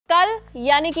कल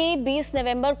यानी कि 20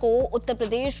 नवंबर को उत्तर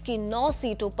प्रदेश की 9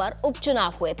 सीटों पर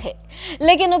उपचुनाव हुए थे,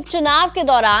 लेकिन उपचुनाव के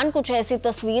दौरान कुछ ऐसी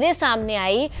तस्वीरें सामने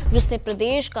आई जिसने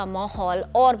प्रदेश का माहौल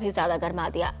और भी ज्यादा गर्मा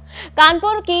दिया।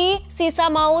 कानपुर की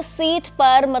सीसामाऊ सीट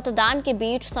पर मतदान के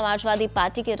बीच समाजवादी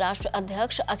पार्टी के राष्ट्रीय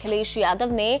अध्यक्ष अखिलेश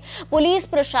यादव ने पुलिस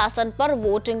प्रशासन पर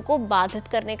वोटिंग को बाधित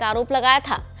करने का आरोप लगाया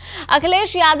था।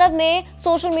 अखिलेश यादव ने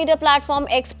सोशल मीडिया प्लेटफॉर्म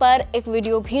एक्स पर एक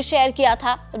वीडियो भी शेयर किया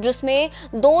था, जिसमें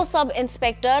 2 सब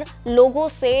इंस्पेक्टर लोगों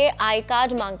से आई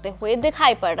कार्ड मांगते हुए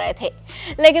दिखाई पड़ रहे थे।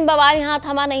 लेकिन बवाल यहां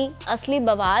थमा नहीं, असली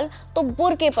बवाल तो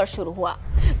बुर्के पर शुरू हुआ।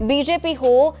 बीजेपी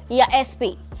हो या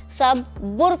एसपी, सब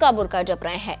बुर्का जप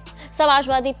रहे हैं।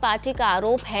 समाजवादी पार्टी का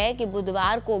आरोप है कि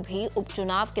बुधवार को भी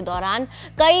उपचुनाव के दौरान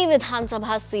कई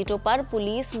विधानसभा सीटों पर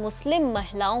पुलिस मुस्लिम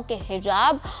महिलाओं के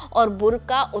हिजाब और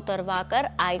बुर्का उतरवाकर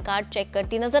आई कार्ड चेक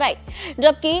करती नजर आई,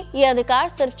 जबकि यह अधिकार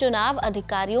सिर्फ चुनाव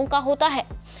अधिकारियों का होता है।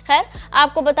 खैर,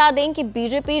 आपको बता दें कि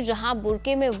बीजेपी जहां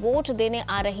बुर्के में वोट देने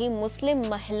आ रही मुस्लिम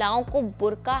महिलाओं को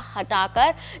बुर्का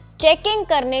हटाकर चेकिंग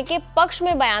करने के पक्ष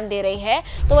में बयान दे रही है,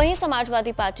 तो वहीं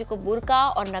समाजवादी पार्टी को बुर्का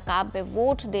और नकाब में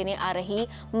वोट देने आ रही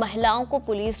महिलाओं को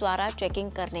पुलिस द्वारा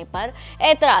चेकिंग करने पर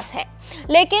एतराज है।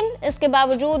 लेकिन इसके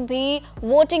बावजूद भी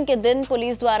वोटिंग के दिन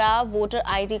पुलिस द्वारा वोटर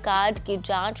आईडी कार्ड की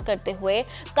जांच करते हुए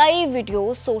कई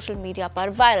वीडियो सोशल मीडिया पर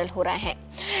वायरल हो रहे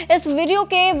हैं। इस वीडियो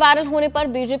के वायरल होने पर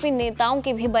बीजेपी नेताओं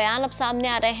के भी बयान अब सामने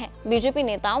आ रहे हैं। बीजेपी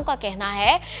नेताओं का कहना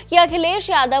है कि अखिलेश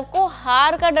यादव को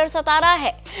हार का डर सता रहा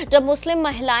है। जब मुस्लिम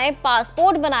महिलाएं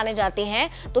पासपोर्ट बनाने जाती हैं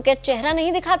तो क्या चेहरा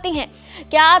नहीं दिखाती हैं?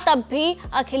 क्या तब भी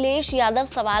अखिलेश यादव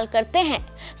सवाल करते हैं?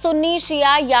 सुन्नी,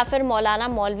 शिया या फिर मौलाना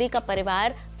मौलवी का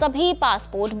परिवार सभी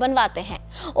पासपोर्ट बनवाते हैं,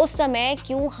 उस समय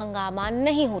क्यों हंगामा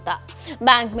नहीं होता?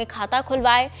 बैंक में खाता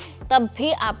खुलवाए तब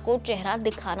भी आपको चेहरा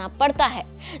दिखाना पड़ता है।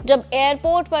 जब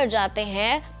एयरपोर्ट पर जाते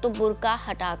हैं तो बुर्का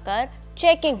हटाकर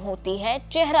चेकिंग होती है,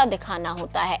 चेहरा दिखाना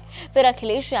होता है। फिर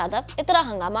अखिलेश यादव इतना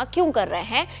हंगामा क्यों कर रहे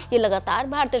हैं? ये लगातार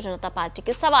भारतीय जनता पार्टी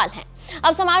के सवाल हैं।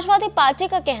 अब समाजवादी पार्टी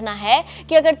का कहना है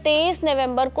कि अगर 23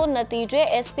 नवंबर को नतीजे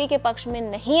एसपी के पक्ष में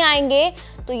नहीं आएंगे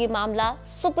तो ये मामला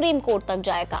सुप्रीम कोर्ट तक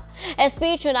जाएगा।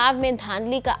 एसपी चुनाव में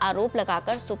धांधली का आरोप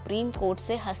लगाकर सुप्रीम कोर्ट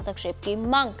से हस्तक्षेप की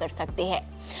मांग कर सकती है।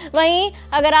 वहीं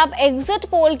अगर आप एग्जिट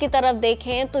पोल की तरफ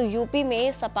देखें तो यूपी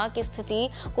में सपा की स्थिति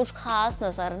कुछ खास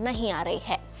नजर नहीं आ रही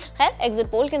है। खैर, एग्जिट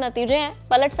पोल के नतीजे हैं,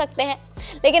 पलट सकते हैं,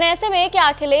 लेकिन ऐसे में क्या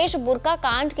अखिलेश बुर्का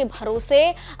कांड के भरोसे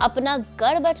अपना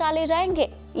गढ़ बचा ले जाएंगे?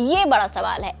 ये बड़ा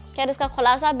सवाल है। खैर, इसका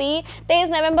खुलासा भी 23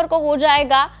 नवंबर को हो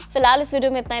जाएगा। फिलहाल इस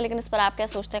वीडियो में इतना ही, लेकिन इस पर आप क्या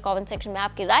सोचते हैं कमेंट सेक्शन में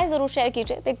आपकी राय जरूर शेयर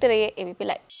कीजिए। देखते रहिए एबीपी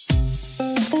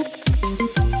लाइव।